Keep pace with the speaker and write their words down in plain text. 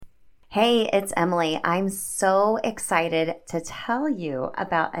Hey, it's Emily. I'm so excited to tell you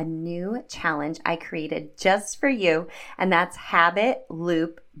about a new challenge I created just for you, and that's Habit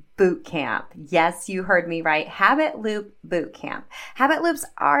Loop Bootcamp. Yes, you heard me right. Habit Loop Bootcamp. Habit loops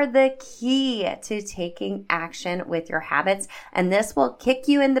are the key to taking action with your habits, and this will kick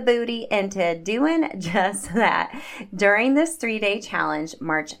you in the booty into doing just that. During this 3-day challenge,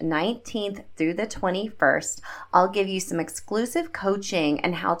 March 19th through the 21st, I'll give you some exclusive coaching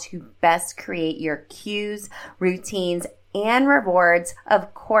and how to best create your cues, routines, and rewards,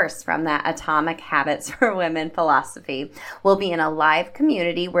 of course, from that Atomic Habits for Women philosophy. We'll be in a live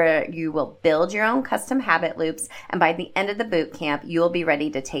community where you will build your own custom habit loops, and by the end of the boot camp, you will be ready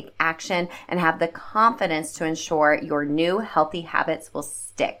to take action and have the confidence to ensure your new healthy habits will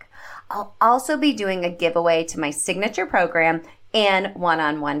stick. I'll also be doing a giveaway to my signature program and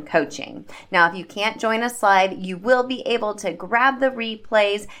one-on-one coaching. Now, if you can't join us live, you will be able to grab the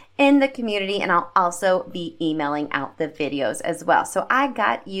replays in the community, and I'll also be emailing out the videos as well. So I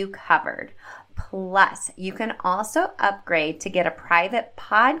got you covered. Plus, you can also upgrade to get a private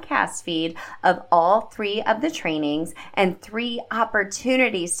podcast feed of all 3 of the trainings and 3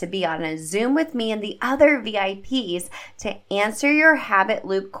 opportunities to be on a Zoom with me and the other VIPs to answer your habit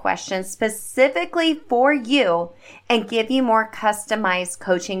loop questions specifically for you and give you more customized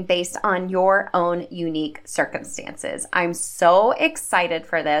coaching based on your own unique circumstances. I'm so excited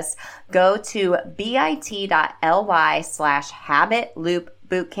for this. Go to bit.ly/habit loop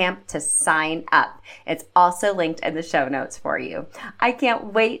bootcamp to sign up. It's also linked in the show notes for you. I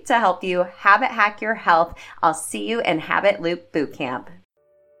can't wait to help you habit hack your health. I'll see you in Habit Loop Bootcamp.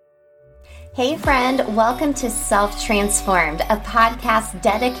 Hey friend, welcome to Self Transformed, a podcast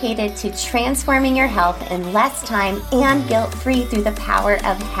dedicated to transforming your health in less time and guilt-free through the power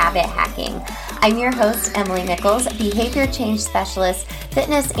of habit hacking. I'm your host, Emily Nichols, behavior change specialist,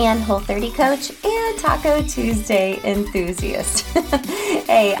 fitness and Whole30 coach, and Taco Tuesday enthusiast.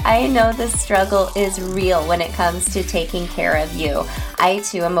 Hey, I know the struggle is real when it comes to taking care of you. I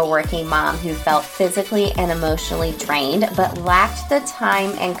too am a working mom who felt physically and emotionally drained, but lacked the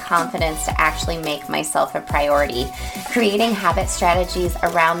time and confidence to actually make myself a priority. Creating habit strategies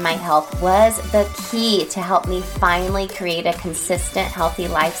around my health was the key to help me finally create a consistent, healthy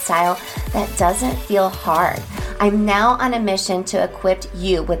lifestyle that doesn't feel hard. I'm now on a mission to equip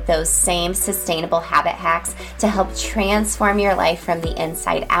you with those same sustainable habit hacks to help transform your life from the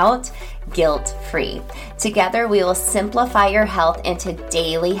inside out, guilt-free. Together, we will simplify your health into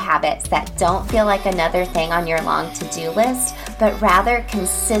daily habits that don't feel like another thing on your long to-do list, but rather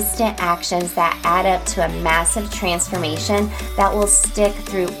consistent actions that add up to a massive transformation that will stick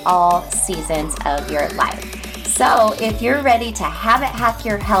through all seasons of your life. So if you're ready to habit hack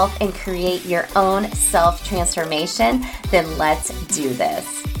your health and create your own self-transformation, then let's do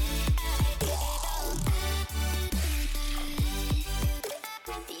this.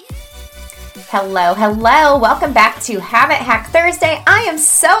 Hello. Welcome back to Habit Hack Thursday. I am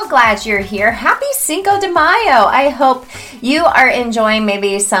so glad you're here. Happy Cinco de Mayo. I hope you are enjoying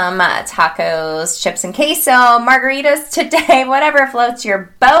maybe some tacos, chips and queso, margaritas today, whatever floats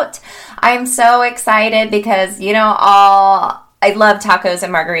your boat. I'm so excited because, I love tacos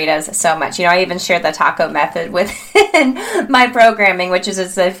and margaritas so much. I even shared the taco method within my programming, which is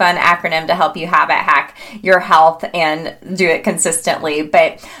just a fun acronym to help you habit hack your health and do it consistently.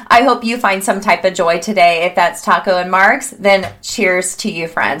 But I hope you find some type of joy today. If that's taco and margs, then cheers to you,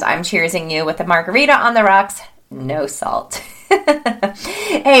 friends. I'm cheersing you with a margarita on the rocks, no salt.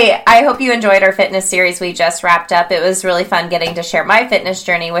 Hey, I hope you enjoyed our fitness series we just wrapped up. It was really fun getting to share my fitness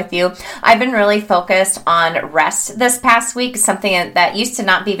journey with you. I've been really focused on rest this past week, something that used to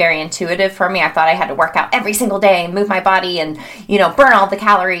not be very intuitive for me. I thought I had to work out every single day and move my body and, burn all the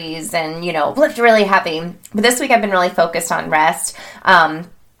calories and, lift really heavy. But this week I've been really focused on rest.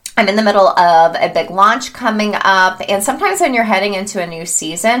 I'm in the middle of a big launch coming up, and sometimes when you're heading into a new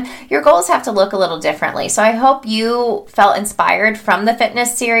season, your goals have to look a little differently. So I hope you felt inspired from the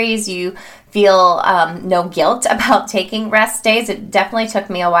fitness series. You feel no guilt about taking rest days. It definitely took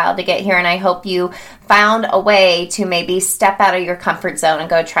me a while to get here, and I hope you found a way to maybe step out of your comfort zone and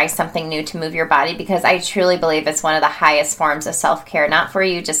go try something new to move your body, because I truly believe it's one of the highest forms of self-care, not for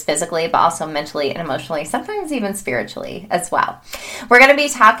you just physically, but also mentally and emotionally, sometimes even spiritually as well. We're going to be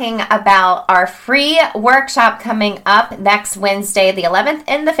talking about our free workshop coming up next Wednesday, the 11th,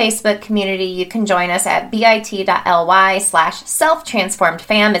 in the Facebook community. You can join us at bit.ly/self-transformed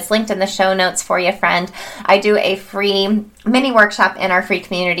fam. It's linked in the show notes. notes for you, friend. I do a free mini workshop in our free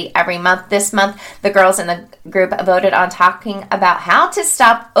community every month. This month, the girls in the group voted on talking about how to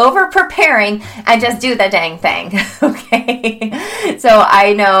stop over preparing and just do the dang thing. Okay. So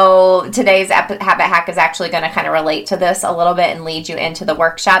I know today's habit hack is actually going to kind of relate to this a little bit and lead you into the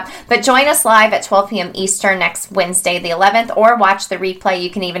workshop. But join us live at 12 p.m. Eastern next Wednesday, the 11th, or watch the replay. You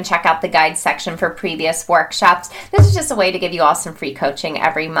can even check out the guide section for previous workshops. This is just a way to give you all some free coaching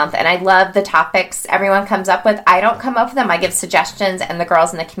every month. And I love the topics everyone comes up with. I don't come up with them. I give suggestions and the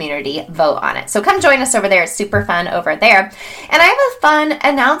girls in the community vote on it. So come join us over there. It's super fun over there. And I have a fun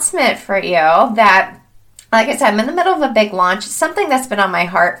announcement for you that, like I said, I'm in the middle of a big launch. It's something that's been on my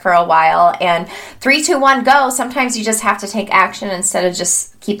heart for a while. And 3, 2, 1, go. Sometimes you just have to take action instead of just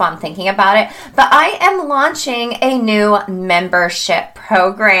keep on thinking about it. But I am launching a new membership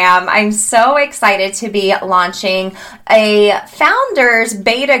program. I'm so excited to be launching a founders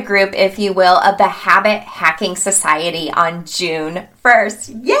beta group, if you will, of the Habit Hacking Society on June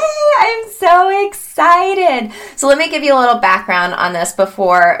 1st. Yay! I'm so excited. So let me give you a little background on this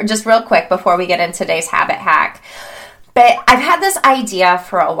just real quick before we get into today's habit hack. But I've had this idea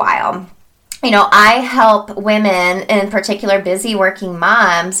for a while. I help women, in particular busy working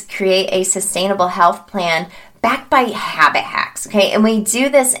moms, create a sustainable health plan backed by habit hacks, okay? And we do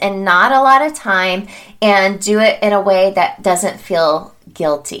this in not a lot of time and do it in a way that doesn't feel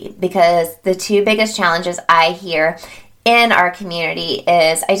guilty, because the two biggest challenges I hear in our community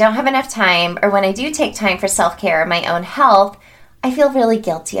is I don't have enough time, or when I do take time for self-care or my own health, I feel really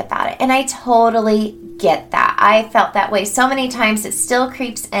guilty about it. And I totally get that. I felt that way so many times. It still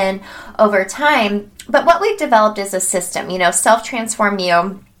creeps in over time. But what we've developed is a system. Self-Transform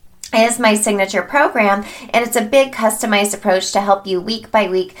You is my signature program, and it's a big customized approach to help you week by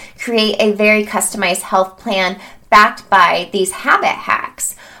week create a very customized health plan backed by these habit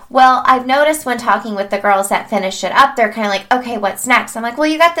hacks. Well, I've noticed when talking with the girls that finish it up, they're kind of like, okay, what's next? I'm like, well,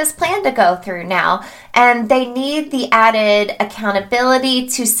 you got this plan to go through now. And they need the added accountability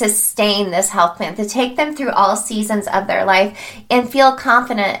to sustain this health plan, to take them through all seasons of their life and feel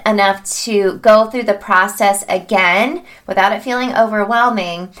confident enough to go through the process again without it feeling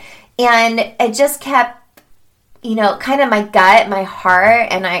overwhelming. And it just kept kind of my gut, my heart,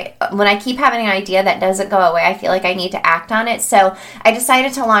 and when I keep having an idea that doesn't go away, I feel like I need to act on it. So I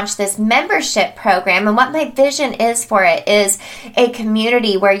decided to launch this membership program, and what my vision is for it is a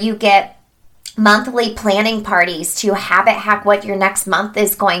community where you get monthly planning parties to habit hack what your next month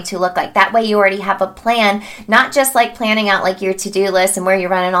is going to look like. That way you already have a plan, not just like planning out like your to-do list and where you're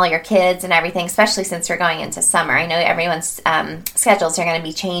running all your kids and everything, especially since we're going into summer. I know everyone's schedules are going to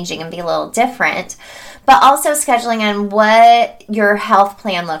be changing and be a little different, but also scheduling on what your health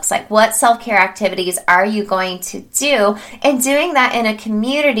plan looks like. What self-care activities are you going to do? And doing that in a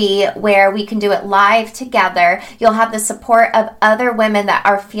community where we can do it live together. You'll have the support of other women that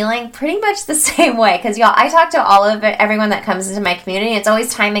are feeling pretty much the same way. Because y'all, I talk to everyone that comes into my community. It's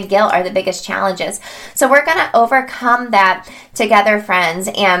always time and guilt are the biggest challenges. So we're going to overcome that together, friends.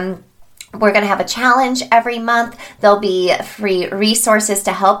 And we're going to have a challenge every month. There'll be free resources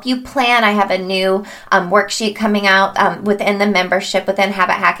to help you plan. I have a new worksheet coming out within the membership, within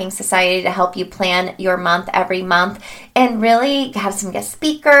Habit Hacking Society, to help you plan your month every month and really have some guest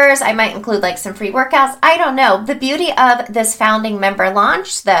speakers. I might include like some free workouts. I don't know. The beauty of this founding member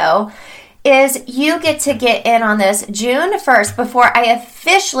launch, though, is you get to get in on this June 1st before I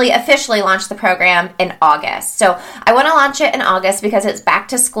officially launch the program in August. So I want to launch it in August because it's back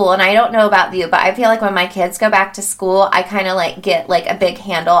to school, and I don't know about you, but I feel like when my kids go back to school, I kind of like get like a big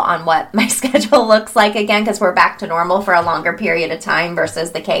handle on what my schedule looks like again, because we're back to normal for a longer period of time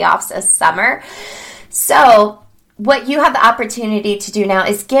versus the chaos of summer. So what you have the opportunity to do now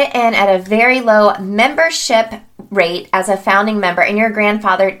is get in at a very low membership rate as a founding member, and you're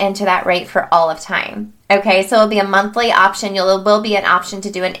grandfathered into that rate for all of time. Okay, so it'll be a monthly option. There will be an option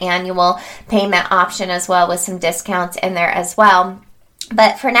to do an annual payment option as well, with some discounts in there as well.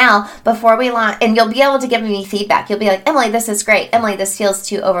 But for now, before we launch, and you'll be able to give me feedback. You'll be like, Emily, this is great. Emily, this feels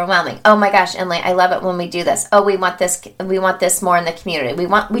too overwhelming. Oh my gosh, Emily, I love it when we do this. Oh, we want this more in the community.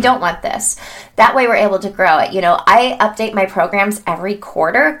 We don't want this. That way we're able to grow it. I update my programs every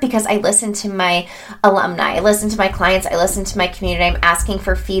quarter because I listen to my alumni. I listen to my clients. I listen to my community. I'm asking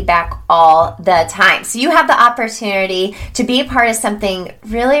for feedback all the time. So you have the opportunity to be a part of something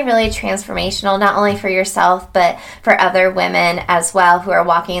really, really transformational, not only for yourself, but for other women as well, who are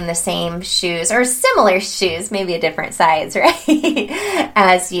walking in the same shoes or similar shoes, maybe a different size, right,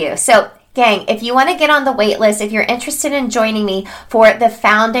 as you. So Gang, if you want to get on the wait list, if you're interested in joining me for the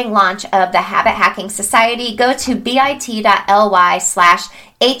founding launch of the Habit Hacking Society, go to bit.ly/HHS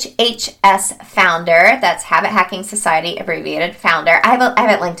founder. That's Habit Hacking Society, abbreviated founder. I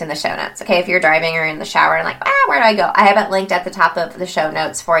have it linked in the show notes. Okay, if you're driving or in the shower and like, where do I go? I have it linked at the top of the show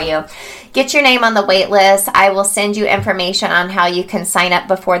notes for you. Get your name on the wait list. I will send you information on how you can sign up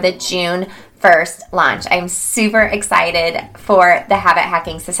before the June 1st launch. I'm super excited for the Habit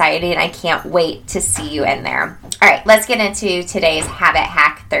Hacking Society, and I can't wait to see you in there. All right, let's get into today's Habit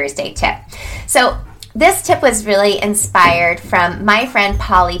Hack Thursday tip. So this tip was really inspired from my friend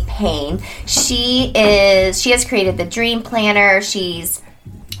Polly Payne. She has created the Dream Planner. She's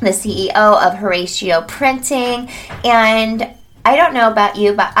the CEO of Horatio Printing, and I don't know about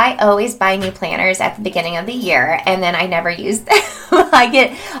you, but I always buy new planners at the beginning of the year, and then I never use them. I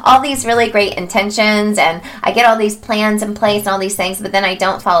get all these really great intentions, and I get all these plans in place and all these things, but then I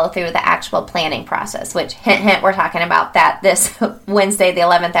don't follow through with the actual planning process, which, hint, hint, we're talking about that this Wednesday, the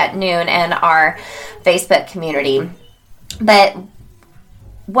 11th at noon in our Facebook community. But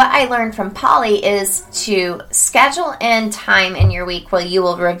what I learned from Polly is to schedule in time in your week where you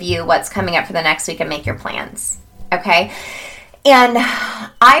will review what's coming up for the next week and make your plans, okay? And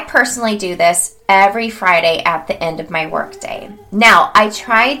I personally do this every Friday at the end of my workday. Now, I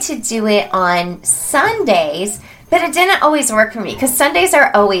try to do it on Sundays, but it didn't always work for me because Sundays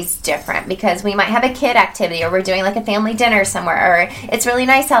are always different because we might have a kid activity, or we're doing like a family dinner somewhere, or it's really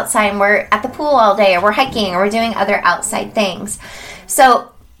nice outside and we're at the pool all day, or we're hiking, or we're doing other outside things. So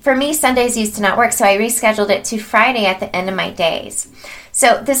for me, Sundays used to not work, so I rescheduled it to Friday at the end of my days.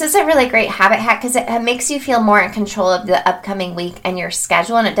 So this is a really great habit hack because it makes you feel more in control of the upcoming week and your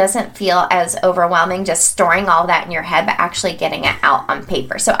schedule, and it doesn't feel as overwhelming just storing all that in your head, but actually getting it out on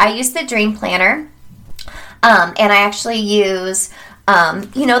paper. So I use the Dream Planner, and I actually use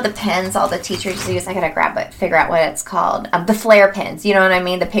the pens all the teachers use. I gotta figure out what it's called. The flare pens, you know what I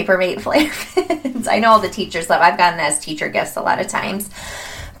mean? The Papermate flare pens. I know all the teachers love. I've gotten as teacher gifts a lot of times.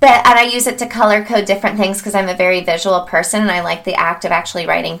 And I use it to color code different things because I'm a very visual person and I like the act of actually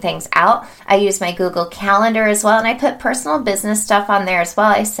writing things out. I use my Google Calendar as well, and I put personal business stuff on there as well.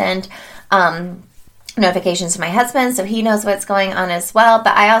 I send notifications to my husband so he knows what's going on as well.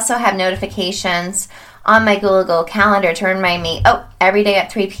 But I also have notifications on my Google Calendar to remind me, every day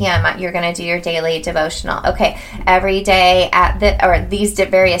at 3 p.m. you're going to do your daily devotional. Okay, every day at these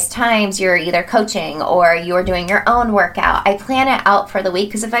various times you're either coaching or you're doing your own workout. I plan it out for the week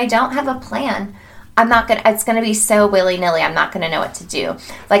because if I don't have a plan, it's going to be so willy-nilly. I'm not going to know what to do.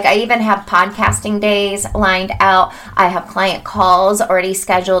 Like I even have podcasting days lined out. I have client calls already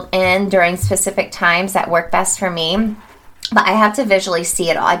scheduled in during specific times that work best for me. But I have to visually see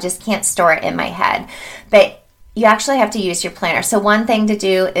it all. I just can't store it in my head. But you actually have to use your planner. So one thing to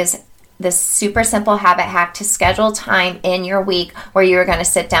do is this super simple habit hack to schedule time in your week where you're going to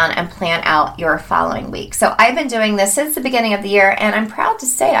sit down and plan out your following week. So I've been doing this since the beginning of the year, and I'm proud to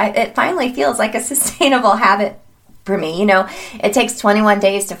say it finally feels like a sustainable habit for me. You know, it takes 21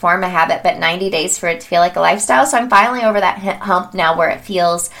 days to form a habit, but 90 days for it to feel like a lifestyle. So I'm finally over that hump now where it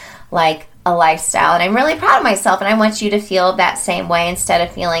feels like a lifestyle, and I'm really proud of myself, and I want you to feel that same way. Instead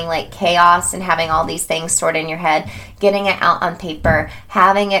of feeling like chaos and having all these things stored in your head, getting it out on paper,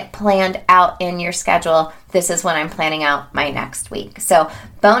 having it planned out in your schedule. This is when I'm planning out my next week. So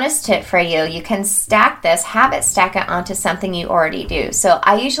bonus tip for you, you can stack it onto something you already do. So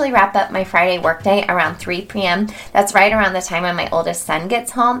I usually wrap up my Friday workday around 3 p.m. That's right around the time when my oldest son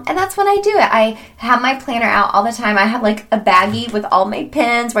gets home, and that's when I do it. I have my planner out all the time. I have like a baggie with all my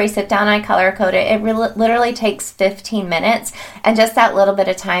pens where I sit down and I color code it. It literally takes 15 minutes, and just that little bit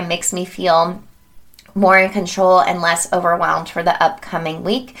of time makes me feel more in control and less overwhelmed for the upcoming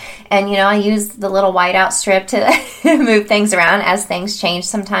week. And I use the little whiteout strip to move things around as things change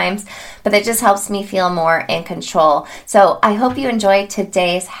sometimes, but it just helps me feel more in control. So I hope you enjoyed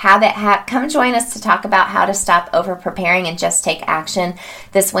today's habit hack. Come join us to talk about how to stop over preparing and just take action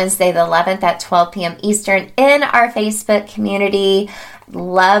this Wednesday the 11th at 12 p.m. Eastern in our Facebook community.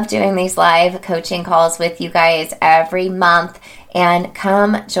 Love doing these live coaching calls with you guys every month. And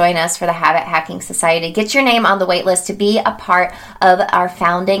come join us for the Habit Hacking Society. Get your name on the wait list to be a part of our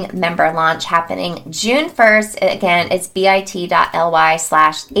founding member launch happening June 1st. Again, it's bit.ly/HHS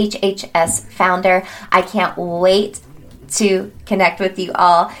founder. I can't wait to connect with you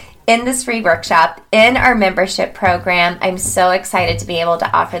all in this free workshop, in our membership program. I'm so excited to be able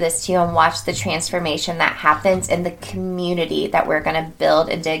to offer this to you and watch the transformation that happens in the community that we're going to build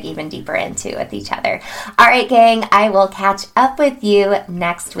and dig even deeper into with each other. All right, gang, I will catch up with you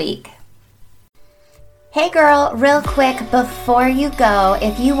next week. Hey girl, real quick before you go,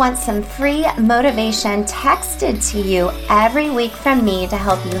 if you want some free motivation texted to you every week from me to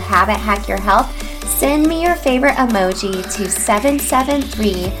help you habit hack your health, send me your favorite emoji to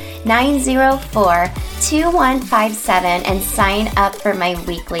 773-904-2157 and sign up for my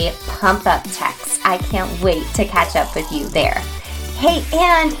weekly pump up text. I can't wait to catch up with you there. Hey,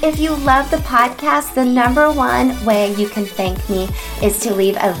 and if you love the podcast, the number one way you can thank me is to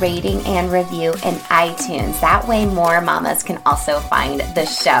leave a rating and review in iTunes. That way more mamas can also find the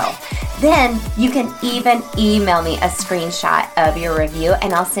show. Then you can even email me a screenshot of your review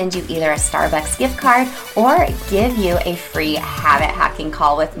and I'll send you either a Starbucks gift card or give you a free habit hacking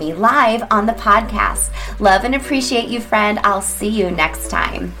call with me live on the podcast. Love and appreciate you, friend. I'll see you next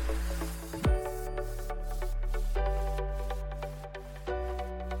time.